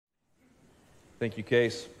Thank you,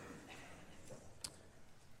 Case.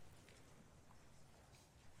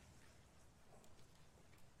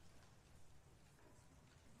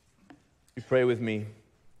 You pray with me.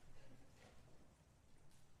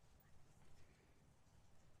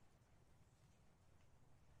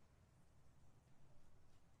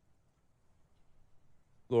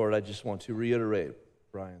 Lord, I just want to reiterate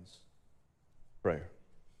Brian's prayer.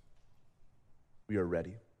 We are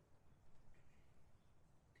ready.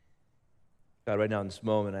 God, right now in this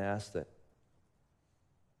moment, I ask that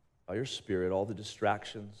by your Spirit, all the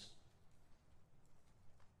distractions,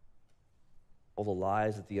 all the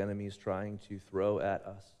lies that the enemy is trying to throw at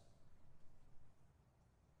us,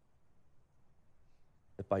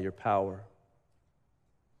 that by your power,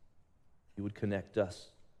 you would connect us.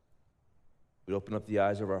 We'd open up the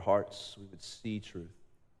eyes of our hearts. We would see truth.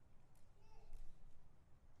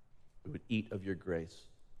 We would eat of your grace.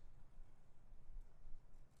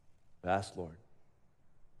 I ask, Lord,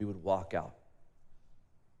 we would walk out.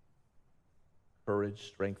 Courage,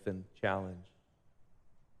 strengthen, challenge.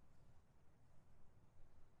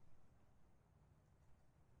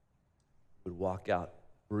 We would walk out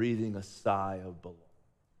breathing a sigh of belonging.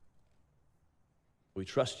 We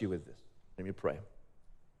trust you with this. Let me pray.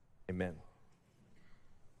 Amen.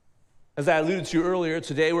 As I alluded to earlier,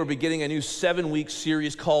 today we're beginning a new 7-week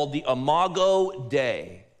series called the Imago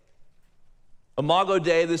Dei. Imago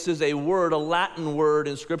Dei, this is a word, a Latin word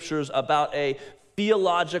in scriptures about a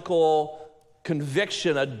theological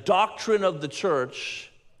conviction, a doctrine of the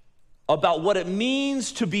church about what it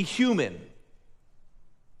means to be human.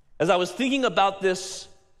 As I was thinking about this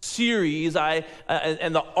series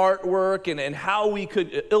and the artwork and how we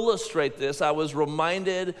could illustrate this, I was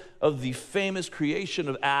reminded of the famous creation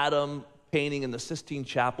of Adam painting in the Sistine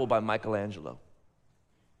Chapel by Michelangelo.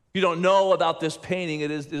 If you don't know about this painting,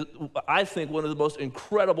 it is, I think, one of the most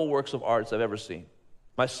incredible works of art I've ever seen.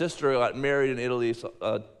 My sister got married in Italy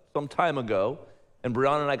some time ago, and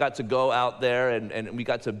Brianna and I got to go out there, and we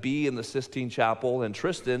got to be in the Sistine Chapel, and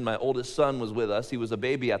Tristan, my oldest son, was with us. He was a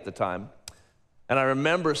baby at the time. And I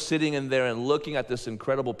remember sitting in there and looking at this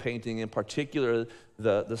incredible painting, in particular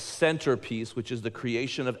the centerpiece, which is the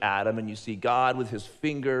creation of Adam, and you see God with his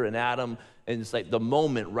finger and Adam, and it's like the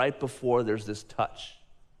moment right before there's this touch.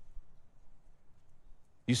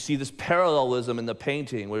 You see this parallelism in the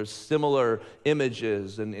painting where there's similar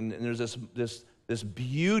images, and there's this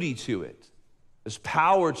beauty to it. There's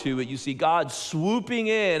power to it. You see God swooping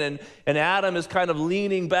in, and Adam is kind of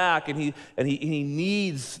leaning back, and he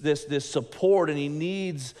needs this support, and he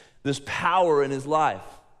needs this power in his life.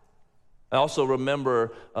 I also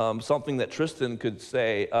remember something that Tristan could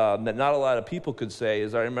say that not a lot of people could say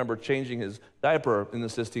is I remember changing his diaper in the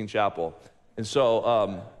Sistine Chapel. And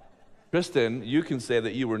so, Tristan, you can say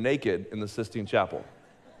that you were naked in the Sistine Chapel.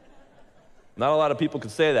 Not a lot of people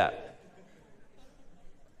could say that.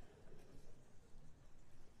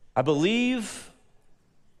 I believe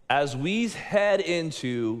as we head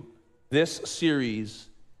into this series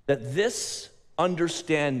that this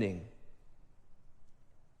understanding,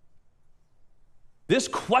 this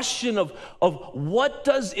question of what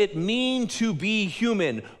does it mean to be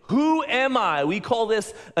human? Who am I? We call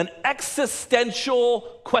this an existential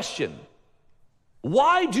question.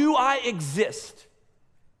 Why do I exist?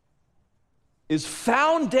 Is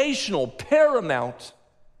foundational, paramount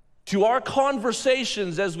to our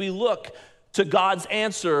conversations as we look to God's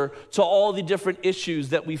answer to all the different issues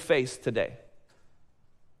that we face today.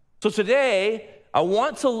 So today, I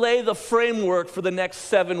want to lay the framework for the next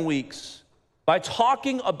 7 weeks by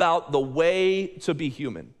talking about the way to be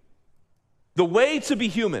human. The way to be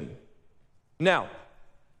human. Now,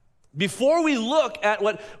 before we look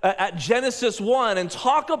at Genesis 1 and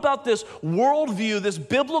talk about this worldview, this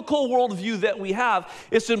biblical worldview that we have,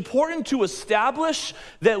 it's important to establish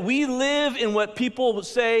that we live in what people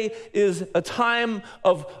say is a time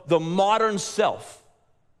of the modern self,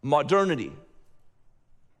 modernity.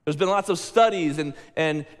 There's been lots of studies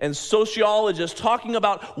and sociologists talking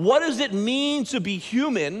about what does it mean to be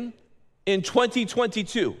human in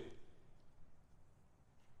 2022.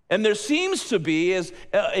 And there seems to be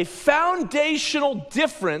a foundational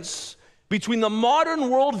difference between the modern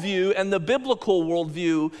worldview and the biblical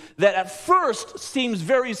worldview that at first seems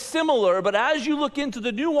very similar, but as you look into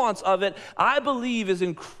the nuance of it, I believe is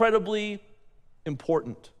incredibly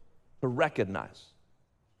important to recognize.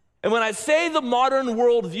 And when I say the modern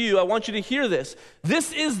worldview, I want you to hear this.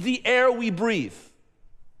 This is the air we breathe.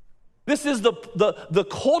 This is the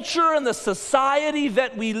culture and the society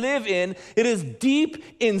that we live in. It is deep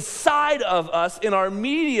inside of us, in our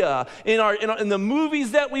media, in the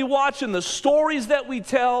movies that we watch, in the stories that we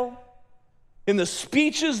tell, in the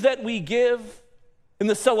speeches that we give. in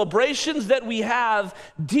the celebrations that we have,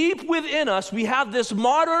 deep within us, we have this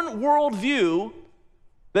modern worldview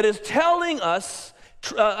that is telling us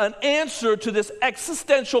an answer to this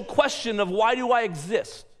existential question of why do I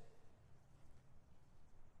exist?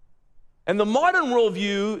 And the modern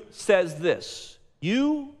worldview says this: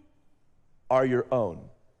 you are your own.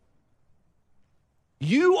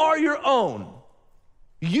 You are your own.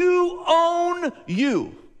 You own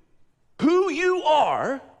you. Who you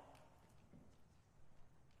are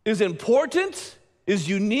is important, is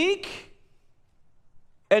unique,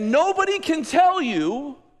 and nobody can tell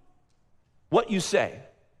you what you say.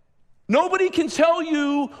 Nobody can tell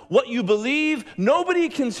you what you believe. Nobody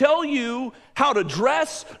can tell you how to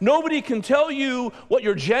dress. Nobody can tell you what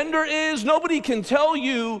your gender is. Nobody can tell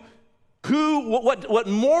you what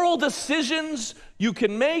moral decisions you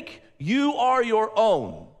can make. You are your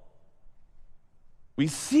own. We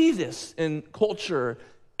see this in culture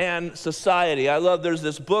and society. There's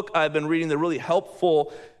this book I've been reading that really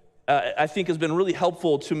helpful, I think has been really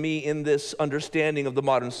helpful to me in this understanding of the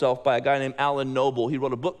modern self, by a guy named Alan Noble. He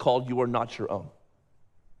wrote a book called You Are Not Your Own.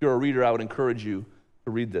 If you're a reader, I would encourage you to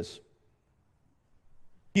read this.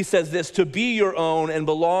 He says this: to be your own and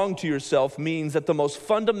belong to yourself means that the most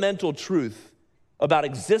fundamental truth about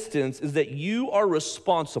existence is that you are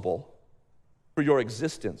responsible for your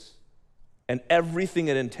existence and everything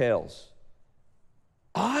it entails.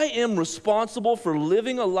 I am responsible for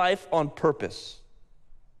living a life on purpose,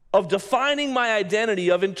 of defining my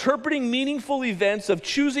identity, of interpreting meaningful events, of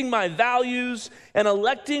choosing my values, and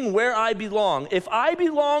electing where I belong. If I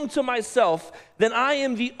belong to myself, then I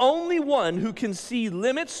am the only one who can see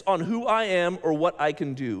limits on who I am or what I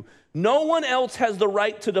can do. No one else has the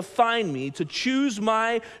right to define me, to choose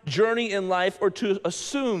my journey in life, or to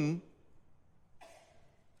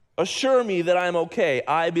assure me that I'm okay.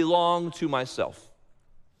 I belong to myself.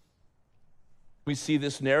 We see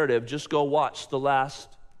this narrative. Just go watch the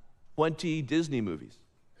last 20 Disney movies.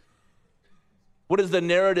 What is the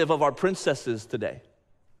narrative of our princesses today?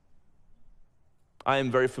 I am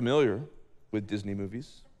very familiar with Disney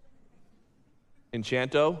movies.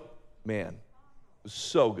 Enchanto, man, it was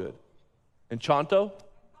so good. Enchanto?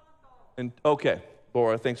 And okay,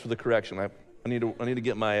 Laura, thanks for the correction. I need to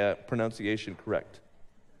get my pronunciation correct.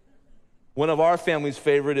 One of our family's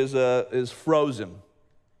favorite is Frozen.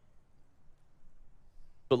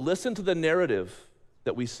 But listen to the narrative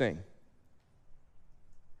that we sing.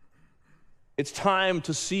 It's time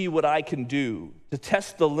to see what I can do, to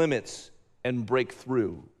test the limits and break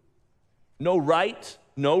through. No right,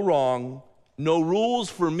 no wrong, no rules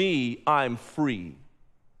for me, I'm free.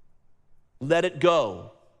 Let it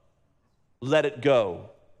go, let it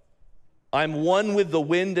go. I'm one with the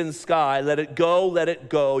wind and sky, let it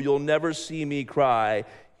go, you'll never see me cry.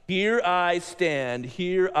 Here I stand,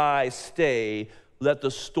 here I stay, let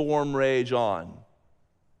the storm rage on.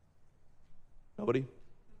 Nobody?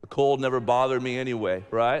 The cold never bothered me anyway,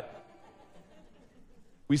 right?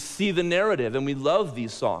 We see the narrative and we love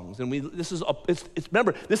these songs, and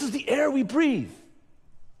remember, this is the air we breathe.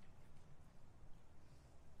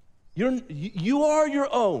 You are your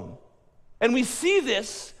own. And we see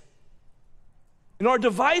this in our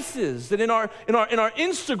devices and in our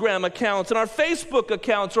Instagram accounts and our Facebook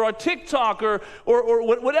accounts or our TikTok or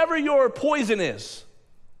whatever your poison is.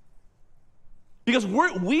 Because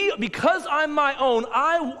because I'm my own,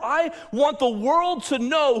 I want the world to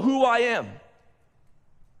know who I am.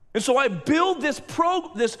 And so I build this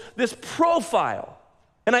profile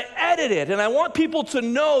and I edit it, and I want people to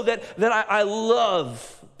know that I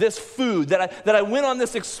love this food, that I went on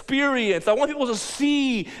this experience. I want people to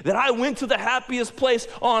see that I went to the happiest place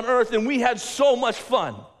on earth and we had so much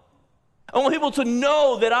fun. I want people to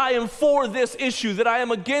know that I am for this issue, that I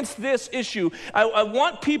am against this issue. I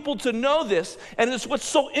want people to know this. And it's what's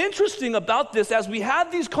so interesting about this, as we have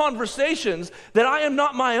these conversations, that I am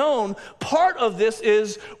not my own. Part of this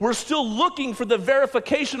is we're still looking for the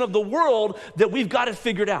verification of the world that we've got it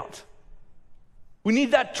figured out. We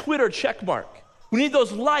need that Twitter check mark. We need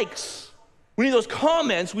those likes. We need those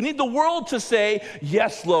comments. We need the world to say,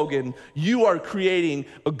 yes, Logan, you are creating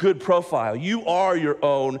a good profile. You are your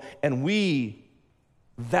own, and we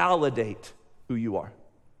validate who you are.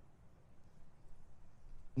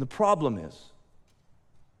 And the problem is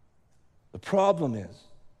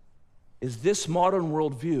this modern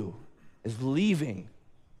worldview is leaving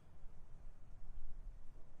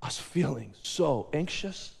us feeling so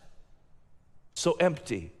anxious, so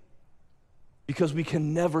empty, because we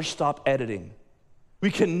can never stop editing. We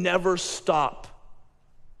can never stop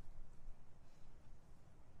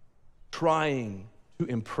trying to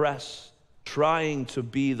impress, trying to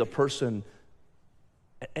be the person.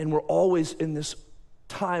 And we're always in this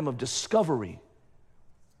time of discovery.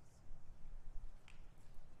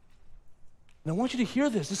 And I want you to hear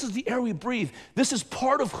this. This is the air we breathe. This is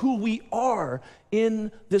part of who we are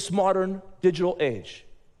in this modern digital age.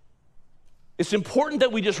 It's important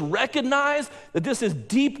that we just recognize that this is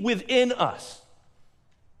deep within us.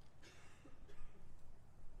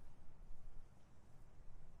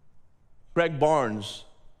 Greg Barnes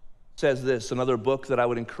says this, another book that I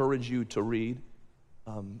would encourage you to read,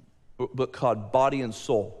 a book called Body and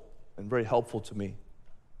Soul, and very helpful to me.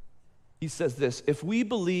 He says this: if we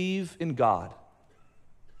believe in God,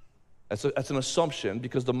 that's an assumption,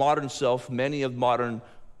 because the modern self, many of modern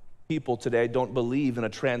people today don't believe in a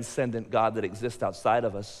transcendent God that exists outside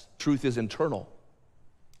of us. Truth is internal.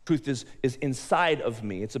 Truth is inside of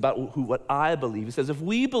me. It's about what I believe. He says, if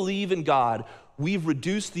we believe in God, we've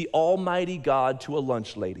reduced the almighty God to a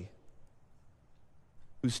lunch lady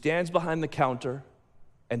who stands behind the counter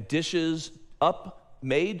and dishes up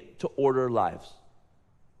made-to-order lives.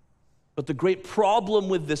 But the great problem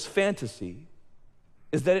with this fantasy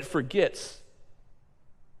is that it forgets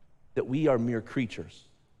that we are mere creatures.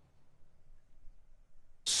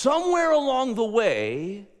 Somewhere along the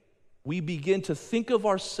way, we begin to think of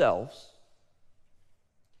ourselves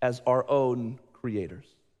as our own creators.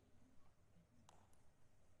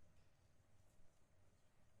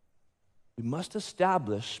 We must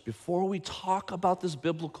establish, before we talk about this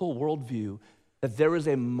biblical worldview, that there is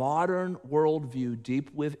a modern worldview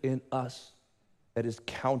deep within us that is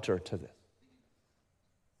counter to this,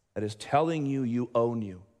 that is telling you you own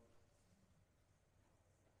you.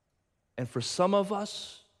 And for some of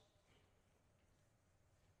us,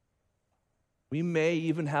 we may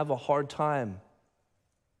even have a hard time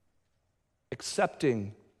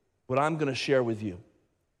accepting what I'm going to share with you.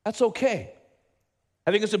 That's okay.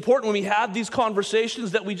 I think it's important when we have these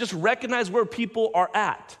conversations that we just recognize where people are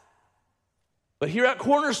at. But here at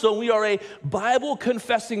Cornerstone, we are a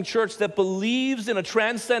Bible-confessing church that believes in a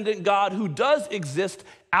transcendent God who does exist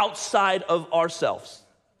outside of ourselves,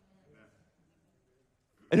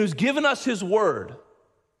 and who's given us his word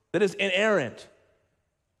that is inerrant,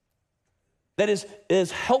 that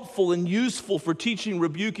is helpful and useful for teaching,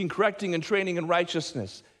 rebuking, correcting, and training in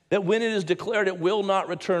righteousness, that when it is declared, it will not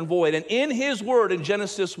return void. And in his word, in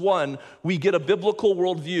Genesis 1, we get a biblical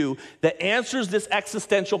worldview that answers this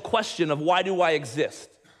existential question of why do I exist?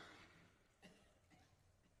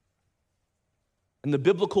 And the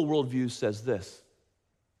biblical worldview says this: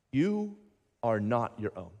 you are not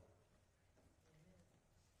your own.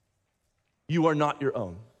 You are not your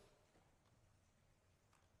own.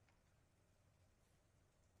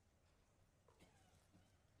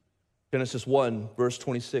 Genesis 1, verse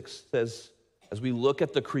 26 says, as we look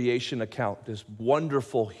at the creation account, this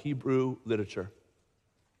wonderful Hebrew literature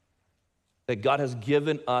that God has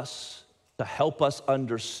given us to help us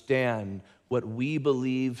understand what we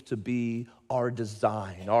believe to be our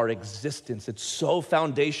design, our existence. It's so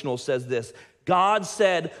foundational, says this: God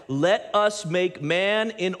said, let us make man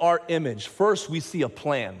in our image. First, we see a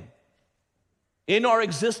plan. In our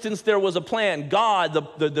existence, there was a plan. God,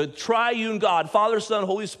 the triune God, Father, Son,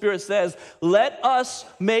 Holy Spirit says, let us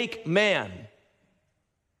make man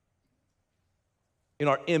in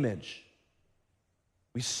our image.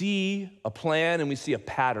 We see a plan and we see a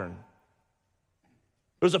pattern.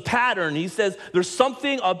 There's a pattern. He says there's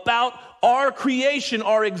something about our creation,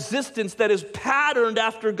 our existence, that is patterned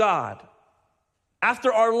after God,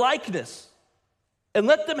 after our likeness. And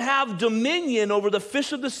let them have dominion over the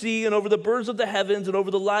fish of the sea and over the birds of the heavens and over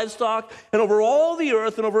the livestock and over all the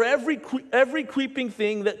earth and over every creeping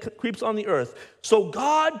thing that creeps on the earth. So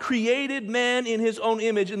God created man in his own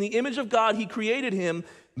image. In the image of God, he created him.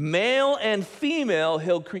 Male and female,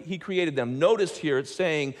 he created them. Notice here it's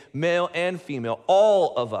saying male and female.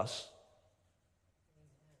 All of us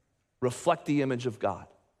reflect the image of God.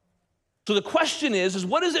 So the question is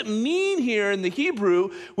what does it mean here in the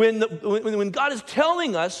Hebrew when God is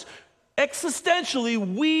telling us existentially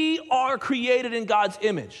we are created in God's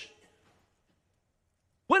image?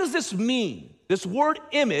 What does this mean? This word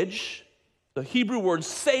image, the Hebrew word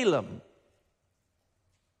Salem,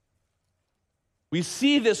 we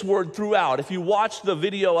see this word throughout. If you watch the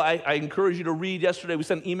video, I encourage you to read yesterday. We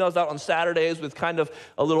sent emails out on Saturdays with kind of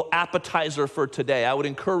a little appetizer for today. I would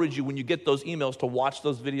encourage you, when you get those emails, to watch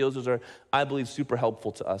those videos. Those are, I believe, super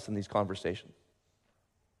helpful to us in these conversations.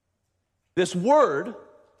 This word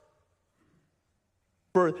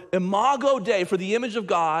for Imago Dei, for the image of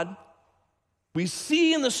God, we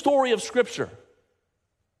see in the story of Scripture.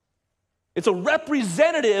 It's a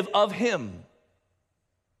representative of him.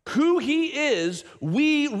 Who he is,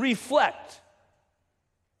 we reflect.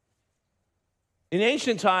 In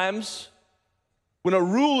ancient times, When a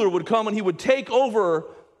ruler would come and he would take over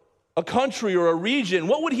a country or a region,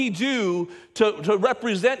 what would he do to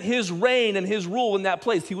represent his reign and his rule in that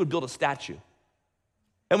place? He would build a statue.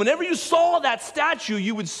 And whenever you saw that statue,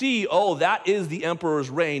 you would see, oh, that is the emperor's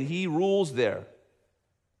reign. He rules there.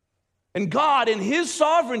 And God, in his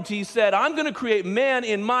sovereignty, said, I'm going to create man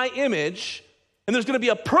in my image, and there's going to be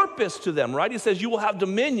a purpose to them, right? He says, you will have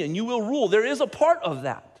dominion, you will rule. There is a part of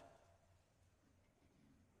that.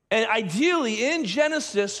 And ideally, in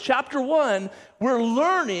Genesis chapter 1, we're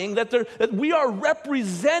learning that we are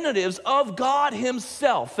representatives of God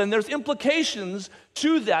himself. And there's implications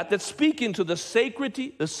to that speak into the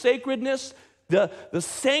sacredness, the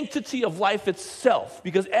sanctity of life itself.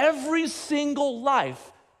 Because every single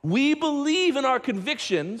life, we believe in our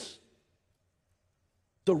convictions,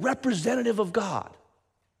 the representative of God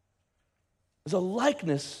is a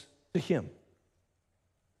likeness to him.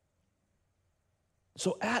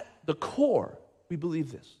 So at the core, we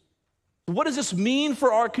believe this. What does this mean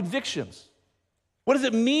for our convictions? What does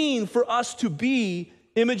it mean for us to be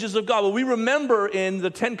images of God? Well, we remember in the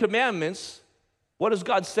Ten Commandments, what does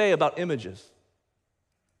God say about images?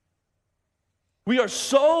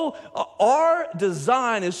 Our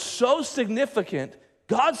design is so significant.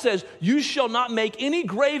 God says, you shall not make any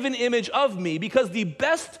graven image of me, because the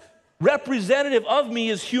best representative of me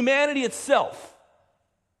is humanity itself.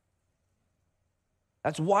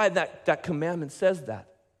 That's why that commandment says that.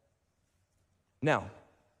 Now,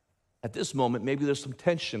 at this moment, maybe there's some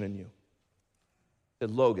tension in you. Said,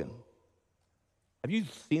 Logan, have you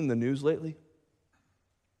seen the news lately?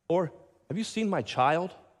 Or have you seen my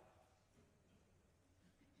child?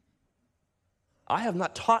 I have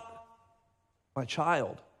not taught my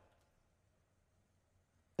child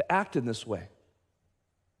to act in this way.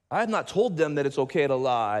 I have not told them that it's okay to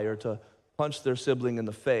lie or to punch their sibling in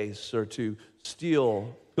the face or to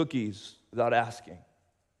steal cookies without asking.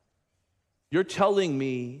 You're telling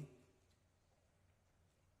me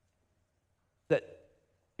that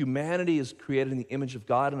humanity is created in the image of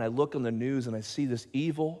God, and I look on the news and I see this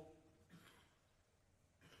evil,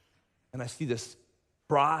 and I see this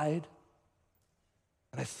pride,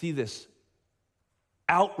 and I see this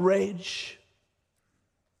outrage,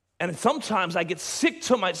 and sometimes I get sick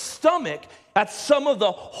to my stomach at some of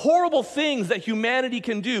the horrible things that humanity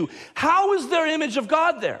can do. How is there image of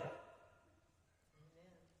God there?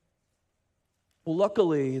 Well,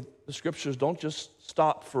 luckily, the scriptures don't just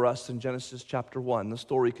stop for us in Genesis chapter 1. The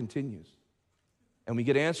story continues, and we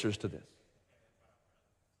get answers to this.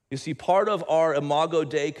 You see, part of our Imago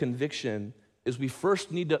Dei conviction is we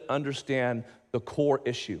first need to understand the core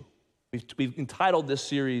issue. We've entitled this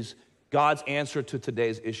series, God's Answer to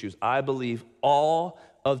Today's Issues. I believe all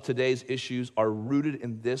of today's issues are rooted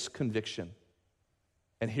in this conviction.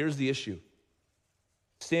 And here's the issue.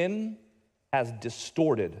 Sin has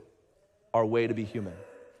distorted our way to be human.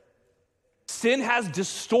 Sin has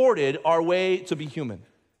distorted our way to be human.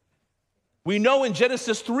 We know in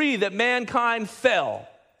Genesis 3 that mankind fell,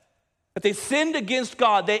 that they sinned against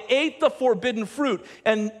God. They ate the forbidden fruit.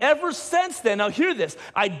 And ever since then, now hear this,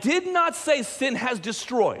 I did not say sin has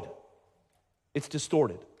destroyed. It's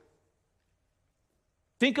distorted.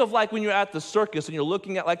 Think of like when you're at the circus and you're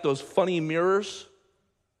looking at like those funny mirrors.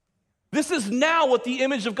 This is now what the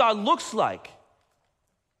image of God looks like.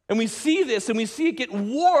 And we see this and we see it get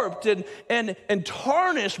warped and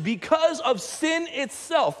tarnished because of sin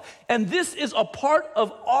itself. And this is a part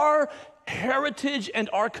of our heritage and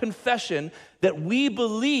our confession that we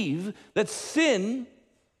believe that sin,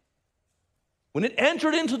 when it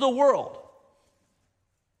entered into the world,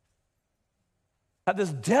 had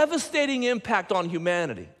this devastating impact on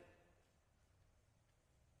humanity.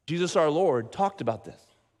 Jesus our Lord talked about this.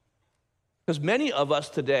 Because many of us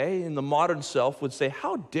today in the modern self would say,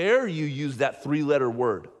 how dare you use that 3-letter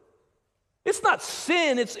word? It's not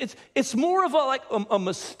sin, it's more of a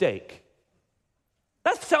mistake.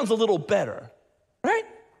 That sounds a little better, right?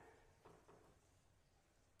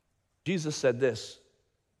 Jesus said this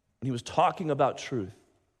when he was talking about truth.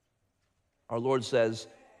 Our Lord says,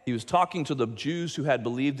 he was talking to the Jews who had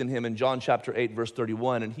believed in him in John chapter 8, verse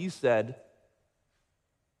 31, and he said,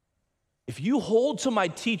 if you hold to my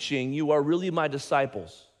teaching, you are really my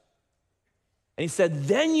disciples. And he said,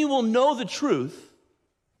 then you will know the truth,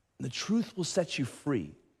 and the truth will set you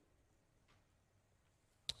free.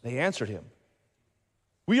 They answered him,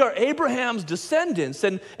 we are Abraham's descendants,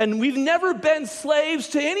 and we've never been slaves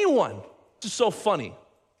to anyone. It's just so funny.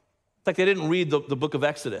 It's like they didn't read the book of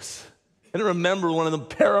Exodus. They didn't remember one of the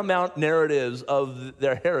paramount narratives of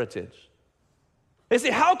their heritage. They say,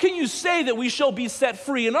 how can you say that we shall be set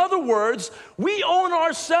free? In other words, we own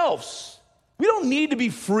ourselves. We don't need to be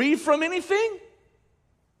free from anything.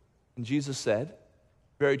 And Jesus said,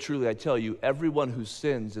 very truly, I tell you, everyone who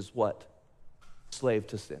sins is what? Slave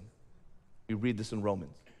to sin. We read this in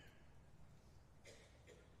Romans.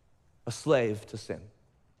 A slave to sin.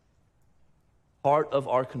 Part of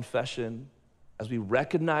our confession, as we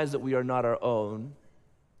recognize that we are not our own,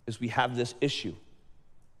 is we have this issue.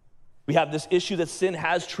 We have this issue that sin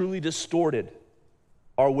has truly distorted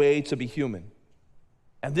our way to be human.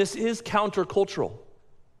 And this is countercultural.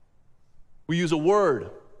 We use a word.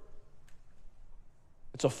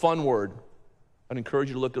 It's a fun word. I'd encourage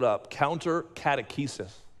you to look it up.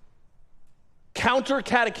 Counter-catechesis.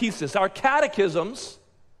 Counter-catechesis. Our catechisms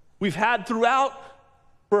we've had throughout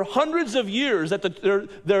for hundreds of years, that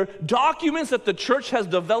they're documents that the church has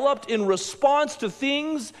developed in response to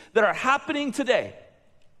things that are happening today.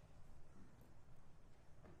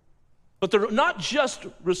 But they're not just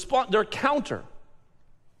they're counter.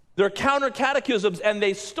 They're counter catechisms, and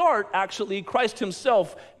they start, actually, Christ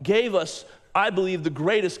himself gave us, I believe, the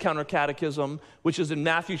greatest counter catechism, which is in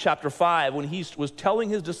Matthew chapter 5, when he was telling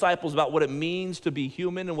his disciples about what it means to be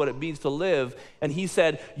human and what it means to live. And he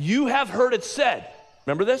said, you have heard it said.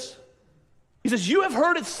 Remember this? He says, you have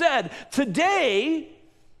heard it said, today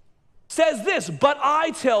says this, but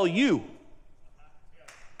I tell you.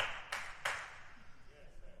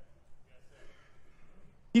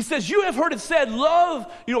 He says, you have heard it said, love,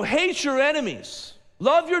 hate your enemies.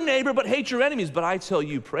 Love your neighbor, but hate your enemies. But I tell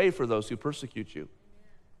you, pray for those who persecute you.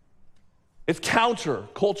 It's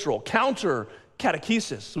counter-cultural,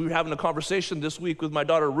 counter-catechesis. We were having a conversation this week with my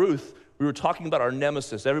daughter Ruth. We were talking about our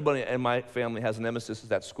nemesis. Everybody in my family has nemesis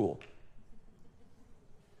at school.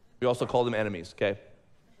 We also call them enemies, okay?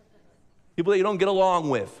 People that you don't get along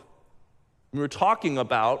with. We were talking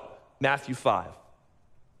about Matthew 5.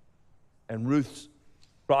 And Ruth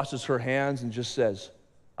crosses her hands and just says,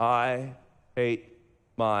 I hate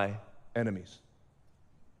my enemies.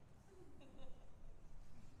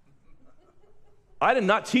 I did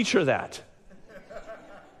not teach her that.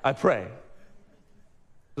 I pray.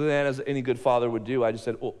 So then, as any good father would do, I just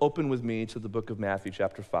said, well, open with me to the book of Matthew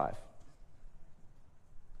chapter 5.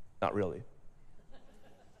 Not really.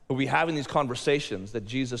 But we have in these conversations that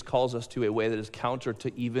Jesus calls us to a way that is counter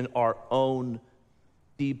to even our own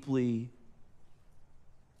deeply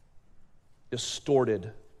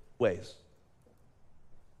distorted ways.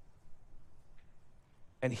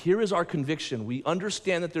 And here is our conviction. We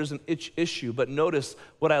understand that there's an issue, but notice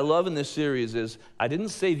what I love in this series is I didn't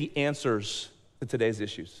say the answers to today's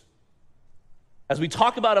issues. As we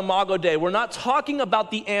talk about Imago Dei, we're not talking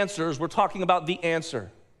about the answers, we're talking about the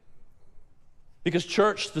answer. Because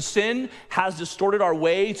church, the sin has distorted our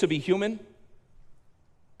way to be human,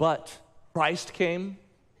 but Christ came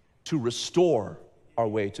to restore our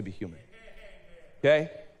way to be human.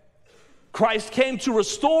 Okay? Christ came to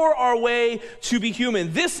restore our way to be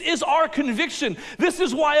human. This is our conviction. This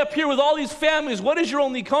is why up here with all these families, what is your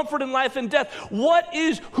only comfort in life and death?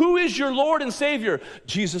 Who is your Lord and Savior?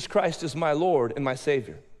 Jesus Christ is my Lord and my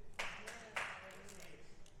Savior.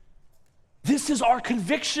 This is our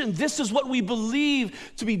conviction. This is what we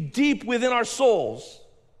believe to be deep within our souls.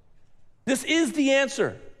 This is the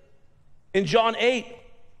answer. In John 8,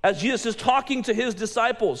 as Jesus is talking to his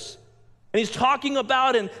disciples, and he's talking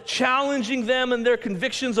about and challenging them and their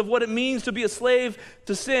convictions of what it means to be a slave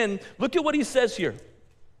to sin. Look at what he says here.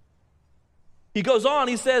 He goes on,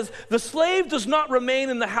 he says, the slave does not remain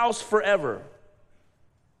in the house forever.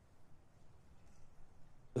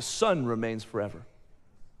 The Son remains forever.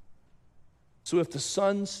 So if the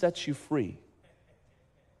Son sets you free,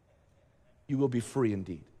 you will be free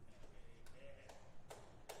indeed.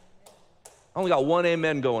 I only got one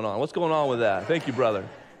amen going on. What's going on with that? Thank you, brother.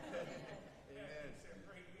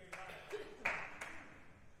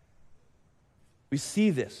 We see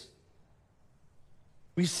this.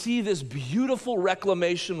 We see this beautiful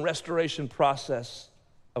reclamation, restoration process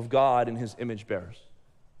of God and his image bearers.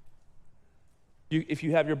 If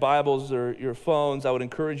you have your Bibles or your phones, I would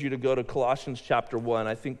encourage you to go to Colossians chapter 1.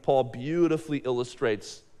 I think Paul beautifully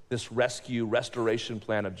illustrates this rescue, restoration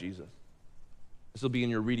plan of Jesus. This will be in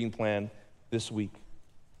your reading plan this week.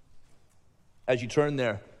 As you turn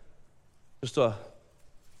there, just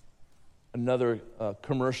another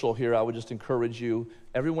commercial here, I would just encourage you.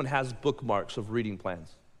 Everyone has bookmarks of reading plans.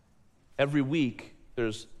 Every week,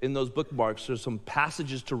 in those bookmarks, there's some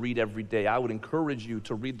passages to read every day. I would encourage you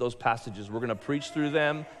to read those passages. We're going to preach through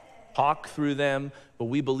them, talk through them, but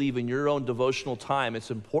we believe in your own devotional time, it's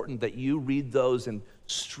important that you read those and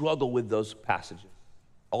struggle with those passages.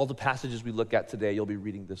 All the passages we look at today, you'll be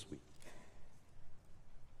reading this week.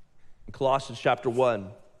 In Colossians chapter 1,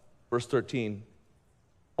 verse 13,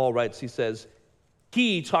 Paul writes, he says,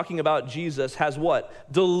 He, talking about Jesus, has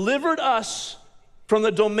what? Delivered us from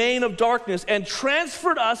the domain of darkness and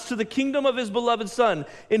transferred us to the kingdom of his beloved Son,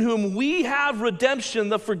 in whom we have redemption,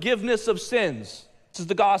 the forgiveness of sins. This is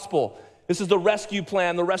the gospel. This is the rescue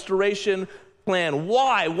plan, the restoration plan.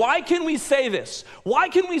 Why? Why can we say this? Why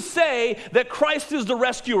can we say that Christ is the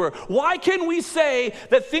rescuer? Why can we say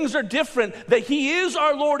that things are different, that he is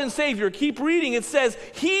our Lord and Savior? Keep reading. It says,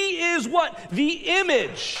 he is what? The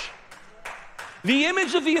image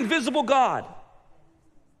of the invisible God.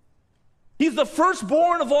 He's the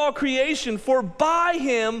firstborn of all creation, for by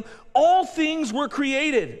him all things were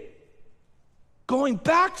created. Going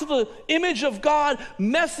back to the image of God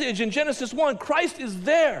message in Genesis 1, Christ is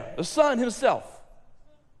there, the Son himself.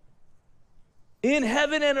 In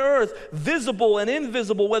heaven and earth, visible and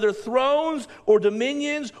invisible, whether thrones or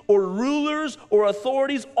dominions or rulers or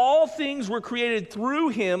authorities, all things were created through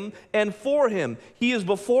him and for him. He is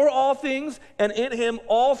before all things, and in him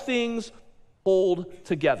all things hold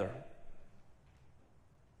together.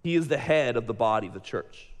 He is the head of the body, the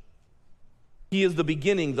church. He is the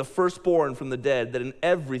beginning, the firstborn from the dead, that in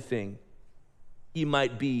everything he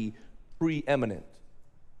might be preeminent.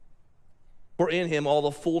 For in him all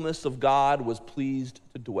the fullness of God was pleased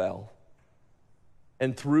to dwell.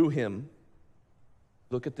 And through him,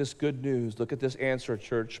 look at this good news, look at this answer,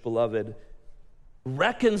 church, beloved,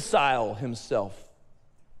 reconcile himself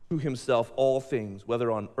to himself all things, whether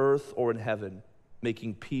on earth or in heaven,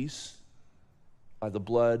 making peace by the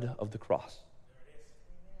blood of the cross.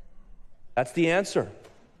 That's the answer.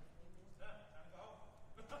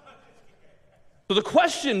 So the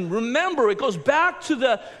question, remember, it goes back to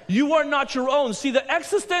the you are not your own. See, the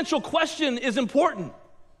existential question is important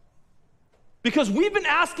because we've been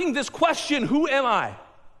asking this question, who am I?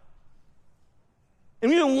 And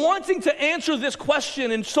we've been wanting to answer this question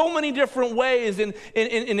in so many different ways, in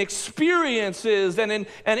experiences and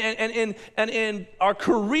in our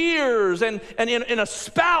careers and in a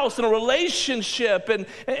spouse and a relationship and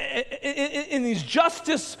in these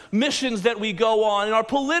justice missions that we go on, in our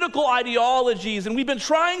political ideologies. And we've been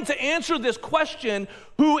trying to answer this question,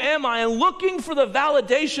 who am I? And looking for the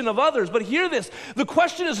validation of others. But hear this, the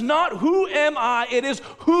question is not who am I, it is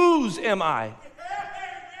whose am I?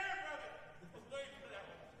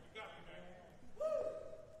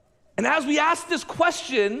 And as we ask this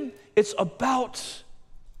question, it's about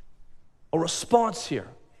a response here.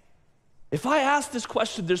 If I ask this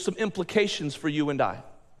question, there's some implications for you and I.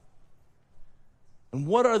 And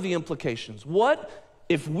what are the implications? What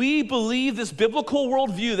if we believe this biblical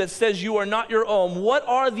worldview that says you are not your own? What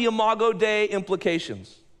are the Imago Dei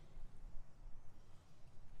implications?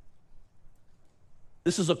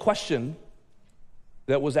 This is a question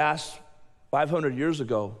that was asked 500 years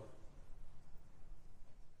ago.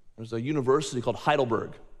 There's a university called Heidelberg.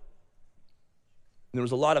 And there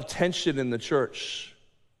was a lot of tension in the church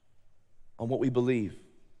on what we believe.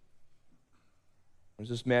 There's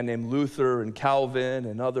this man named Luther and Calvin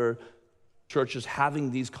and other churches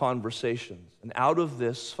having these conversations. And out of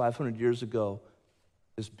this, 500 years ago,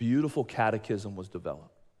 this beautiful catechism was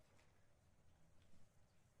developed.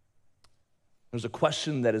 There's a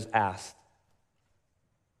question that is asked.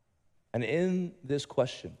 And in this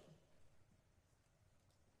question,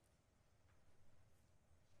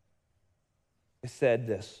 it said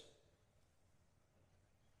this: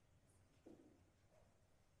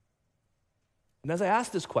 and as I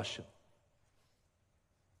asked this question,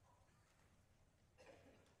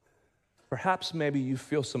 perhaps maybe you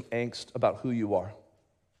feel some angst about who you are.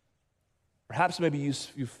 Perhaps maybe you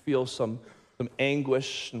feel some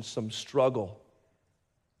anguish and some struggle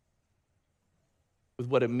with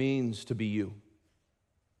what it means to be you.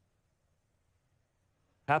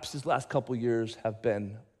 Perhaps these last couple years have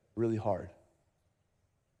been really hard.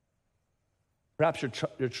 Perhaps you're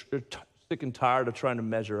sick and tired of trying to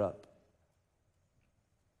measure up.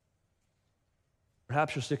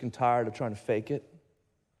 Perhaps you're sick and tired of trying to fake it.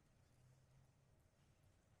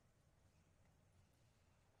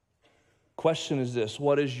 Question is this: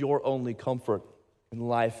 what is your only comfort in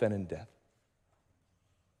life and in death?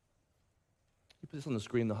 You put this on the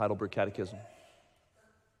screen, the Heidelberg Catechism.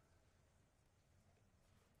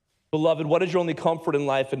 Beloved, what is your only comfort in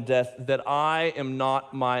life and death? That I am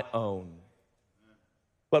not my own,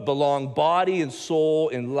 but belong body and soul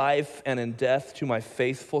in life and in death to my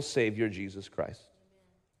faithful Savior, Jesus Christ.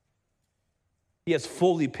 He has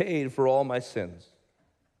fully paid for all my sins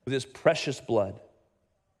with his precious blood.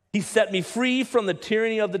 He set me free from the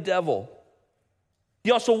tyranny of the devil.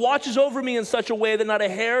 He also watches over me in such a way that not a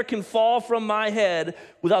hair can fall from my head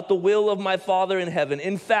without the will of my Father in heaven.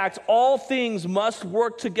 In fact, all things must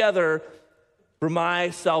work together for my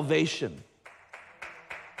salvation.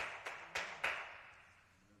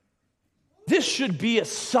 This should be a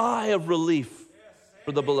sigh of relief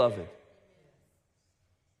for the beloved.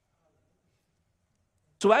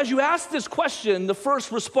 So as you ask this question, the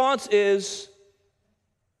first response is,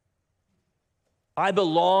 I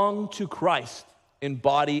belong to Christ in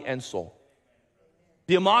body and soul.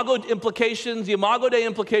 The Imago Dei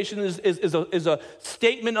implication is a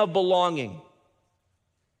statement of belonging.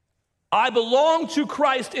 I belong to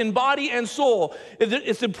Christ in body and soul.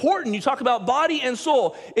 It's important. You talk about body and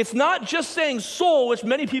soul. It's not just saying soul, which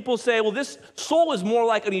many people say, well, this soul is more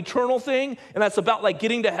like an eternal thing, and that's about like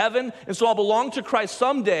getting to heaven, and so I'll belong to Christ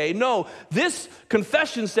someday. No, this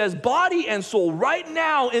confession says body and soul. Right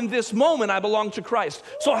now, in this moment, I belong to Christ.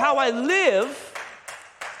 So how I live,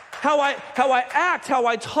 how I act, how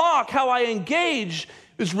I talk, how I engage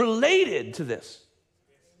is related to this.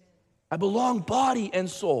 I belong body and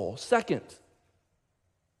soul. Second,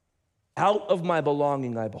 out of my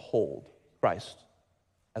belonging I behold Christ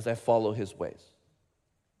as I follow his ways.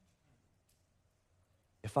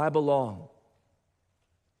 If I belong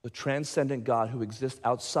to the transcendent God who exists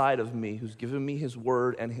outside of me, who's given me his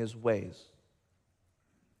word and his ways,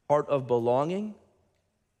 part of belonging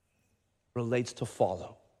relates to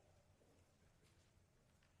follow.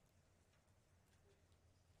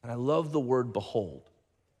 And I love the word behold.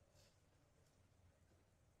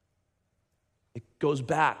 It goes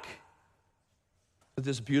back to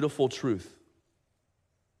this beautiful truth.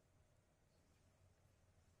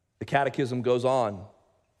 The Catechism goes on,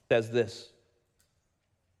 says this: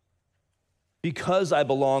 because I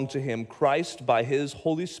belong to him, Christ, by his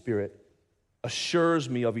Holy Spirit, assures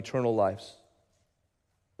me of eternal life.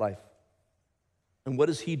 And what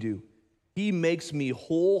does he do? He makes me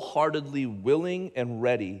wholeheartedly willing and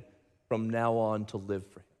ready from now on to live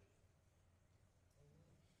for him.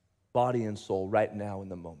 Body and soul, right now in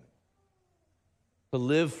the moment. To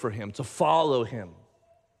live for him, to follow him.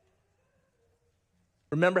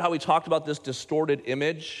 Remember how we talked about this distorted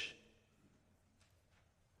image?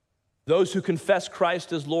 Those who confess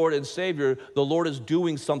Christ as Lord and Savior, the Lord is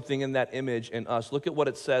doing something in that image in us. Look at what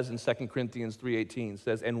it says in 2 Corinthians 3:18. It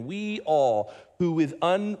says, and we all who with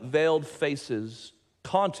unveiled faces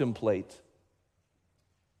contemplate.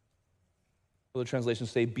 Other translations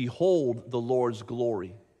say, behold the Lord's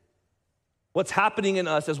glory. What's happening in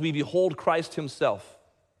us as we behold Christ himself?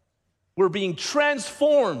 We're being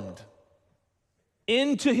transformed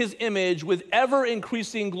into his image with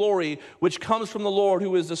ever-increasing glory, which comes from the Lord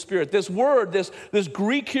who is the Spirit. This word, this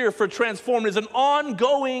Greek here for transformed, is an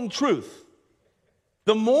ongoing truth.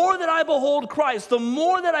 The more that I behold Christ, the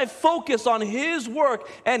more that I focus on his work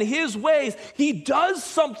and his ways, he does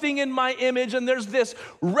something in my image, and there's this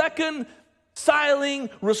reconciling,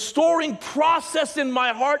 restoring process in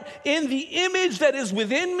my heart, in the image that is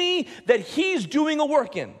within me, that he's doing a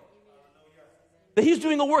work in. That he's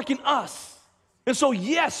doing a work in us. And so,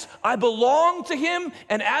 yes, I belong to him,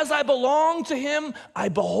 and as I belong to him, I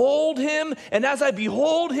behold him, and as I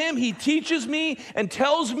behold him, he teaches me and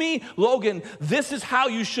tells me, Logan, this is how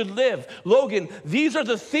you should live. Logan, these are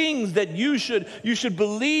the things that you should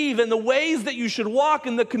believe, and the ways that you should walk,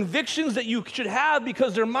 and the convictions that you should have,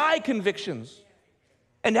 because they're my convictions.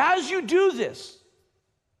 And as you do this,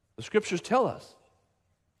 the scriptures tell us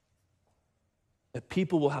that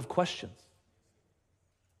people will have questions.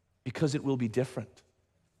 Because it will be different.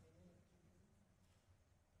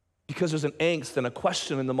 Because there's an angst and a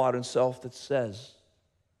question in the modern self that says,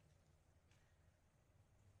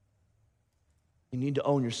 you need to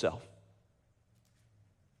own yourself.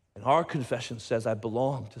 And our confession says, I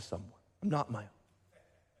belong to someone. I'm not my own.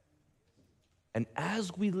 And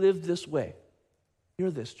as we live this way,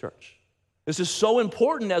 hear this, church. This is so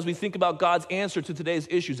important as we think about God's answer to today's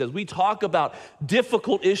issues, as we talk about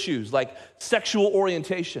difficult issues like sexual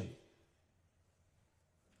orientation,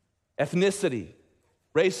 ethnicity,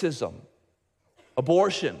 racism,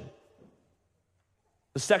 abortion,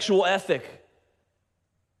 the sexual ethic.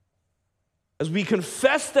 As we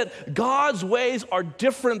confess that God's ways are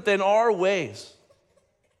different than our ways,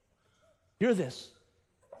 hear this.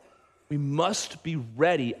 We must be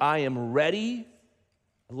ready. I am ready.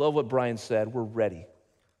 I love what Brian said. We're ready.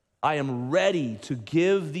 I am ready to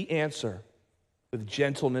give the answer with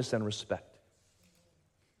gentleness and respect.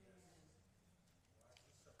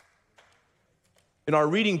 In our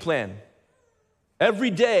reading plan, every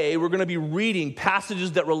day we're going to be reading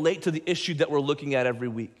passages that relate to the issue that we're looking at every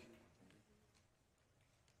week.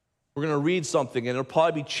 We're going to read something, and it'll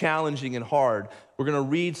probably be challenging and hard. We're going to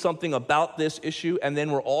read something about this issue, and then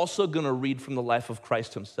we're also going to read from the life of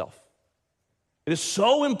Christ himself. It is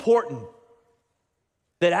so important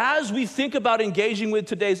that as we think about engaging with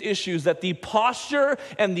today's issues, that the posture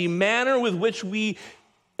and the manner with which we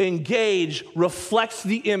engage reflects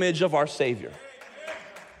the image of our Savior.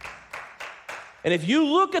 And if you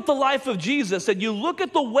look at the life of Jesus and you look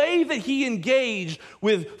at the way that he engaged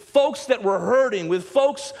with folks that were hurting, with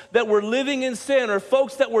folks that were living in sin, or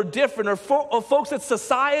folks that were different, or folks that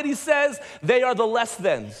society says they are the less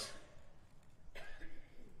thans,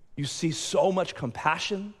 you see so much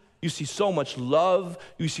compassion, you see so much love,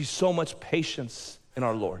 you see so much patience in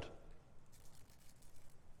our Lord.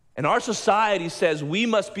 And our society says we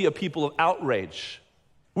must be a people of outrage.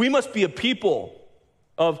 We must be a people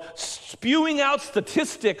of spewing out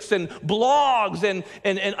statistics and blogs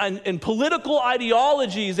and political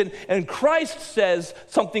ideologies. And Christ says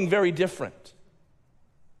something very different.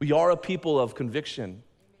 We are a people of conviction.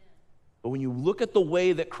 But when you look at the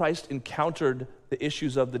way that Christ encountered the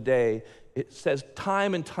issues of the day, it says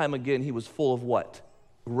time and time again he was full of what?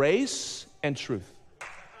 Grace and truth.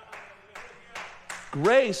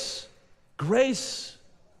 Grace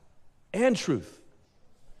and truth.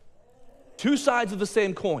 Two sides of the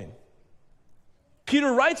same coin.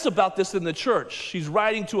 Peter writes about this in the church. He's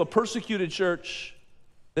writing to a persecuted church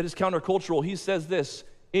that is countercultural. He says this,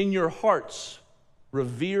 in your hearts,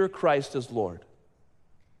 revere Christ as Lord.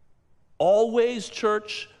 Always,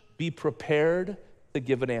 church, be prepared to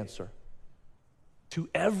give an answer to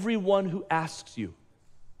everyone who asks you,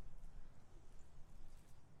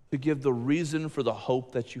 to give the reason for the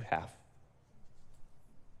hope that you have.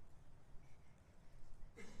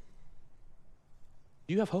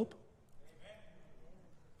 Do you have hope?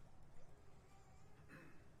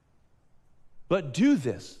 But do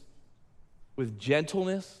this with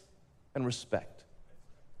gentleness and respect.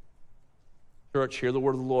 Church, hear the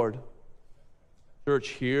word of the Lord. Church,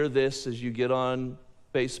 hear this as you get on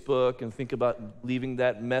Facebook and think about leaving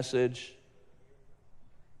that message.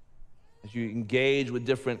 As you engage with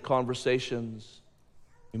different conversations,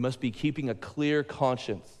 you must be keeping a clear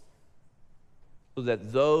conscience so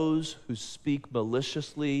that those who speak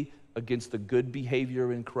maliciously against the good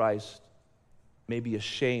behavior in Christ may be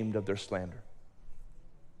ashamed of their slander.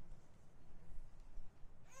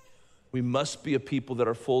 We must be a people that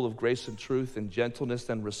are full of grace and truth and gentleness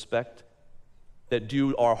and respect, that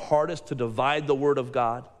do our hardest to divide the word of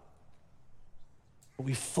God.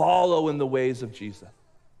 We follow in the ways of Jesus.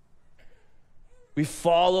 We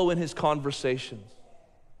follow in his conversations.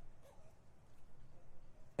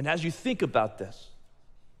 And as you think about this,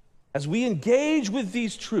 as we engage with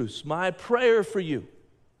these truths, my prayer for you,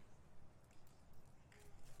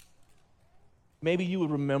 maybe you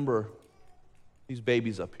would remember these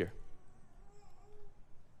babies up here.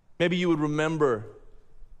 Maybe you would remember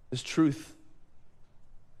this truth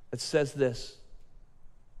that says this,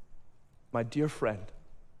 my dear friend,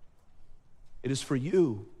 it is for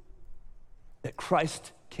you that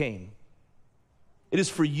Christ came. It is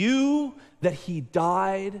for you that he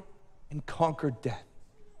died and conquered death.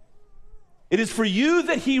 It is for you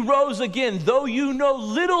that he rose again, though you know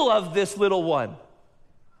little of this little one.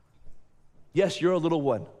 Yes, you're a little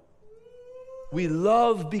one. We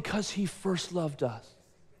love because he first loved us.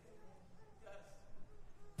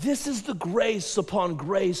 This is the grace upon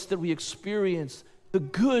grace that we experience, the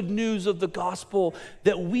good news of the gospel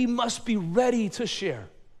that we must be ready to share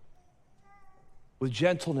with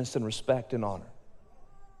gentleness and respect and honor.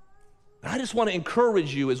 And I just want to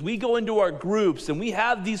encourage you as we go into our groups and we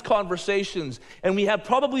have these conversations and we have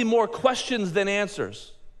probably more questions than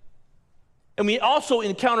answers. And we also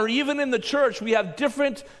encounter, even in the church, we have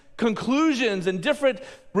different conclusions and different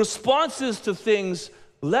responses to things.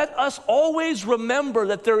 Let us always remember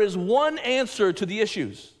that there is one answer to the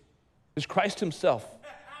issues. It's Christ himself.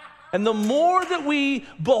 And the more that we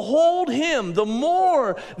behold him, the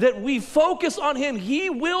more that we focus on him, he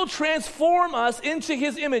will transform us into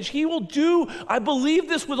his image. He will do, I believe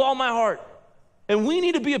this with all my heart. And we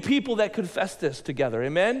need to be a people that confess this together,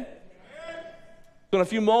 amen? So in a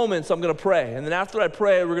few moments, I'm gonna pray. And then after I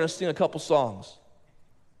pray, we're gonna sing a couple songs.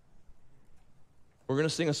 We're gonna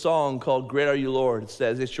sing a song called Great Are You, Lord. It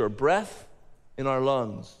says, it's your breath in our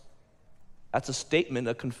lungs. That's a statement,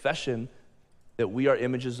 a confession that we are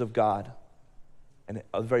images of God. And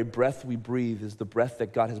the very breath we breathe is the breath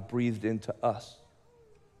that God has breathed into us.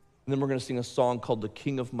 And then we're going to sing a song called The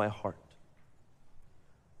King of My Heart.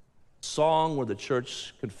 A song where the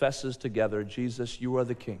church confesses together, Jesus, you are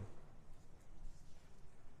the King.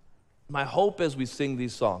 My hope as we sing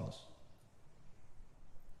these songs,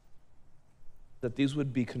 that these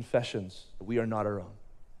would be confessions that we are not our own.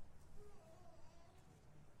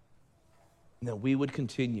 And that we would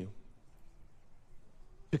continue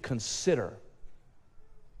to consider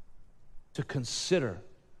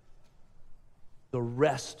the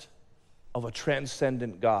rest of a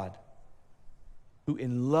transcendent God who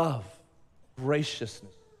in love,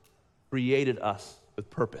 graciousness, created us with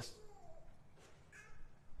purpose.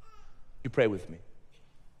 You pray with me.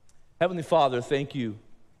 Heavenly Father, thank you.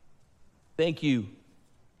 Thank you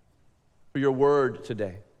for your word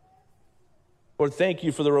today. Lord, thank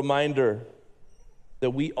you for the reminder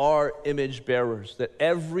that we are image bearers, that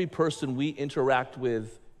every person we interact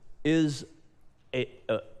with is an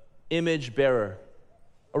image bearer,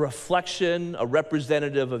 a reflection, a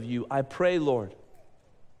representative of you. I pray, Lord,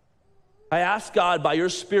 I ask God by your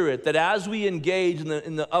Spirit that as we engage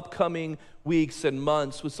in the upcoming weeks and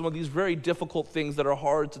months with some of these very difficult things that are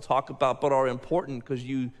hard to talk about but are important because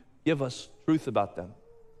you give us truth about them,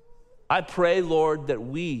 I pray, Lord, that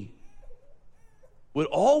we would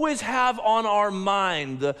always have on our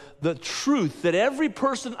mind the truth that every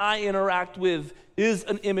person I interact with is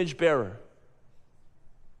an image bearer.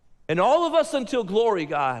 And all of us until glory,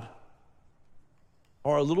 God,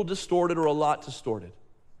 are a little distorted or a lot distorted.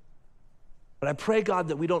 But I pray, God,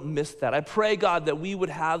 that we don't miss that. I pray, God, that we would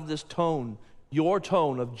have this tone, your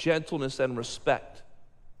tone of gentleness and respect.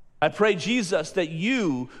 I pray, Jesus, that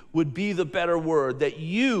you would be the better word, that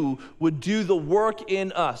you would do the work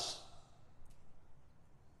in us.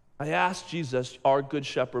 I ask, Jesus, our good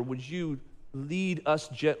shepherd, would you lead us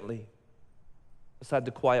gently beside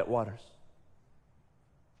the quiet waters?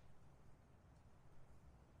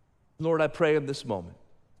 Lord, I pray in this moment,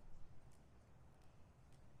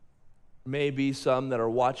 there may be some that are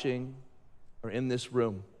watching or in this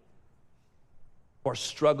room who are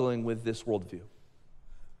struggling with this worldview.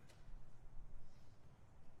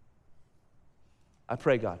 I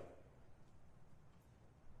pray, God,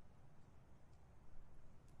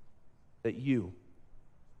 that you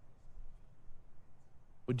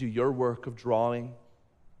would do your work of drawing,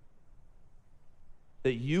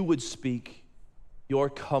 that you would speak your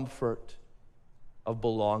comfort of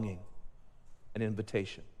belonging and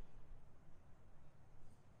invitation,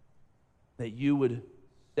 that you would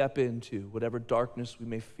step into whatever darkness we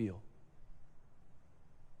may feel,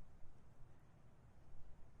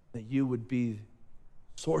 that you would be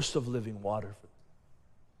source of living water for them.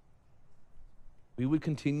 We would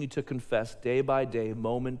continue to confess day by day,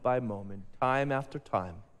 moment by moment, time after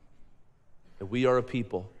time, that we are a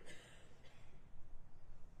people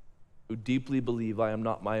who deeply believe I am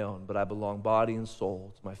not my own, but I belong body and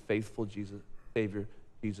soul to my faithful Savior,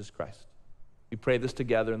 Jesus Christ. We pray this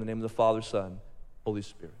together in the name of the Father, Son, Holy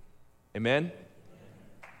Spirit. Amen.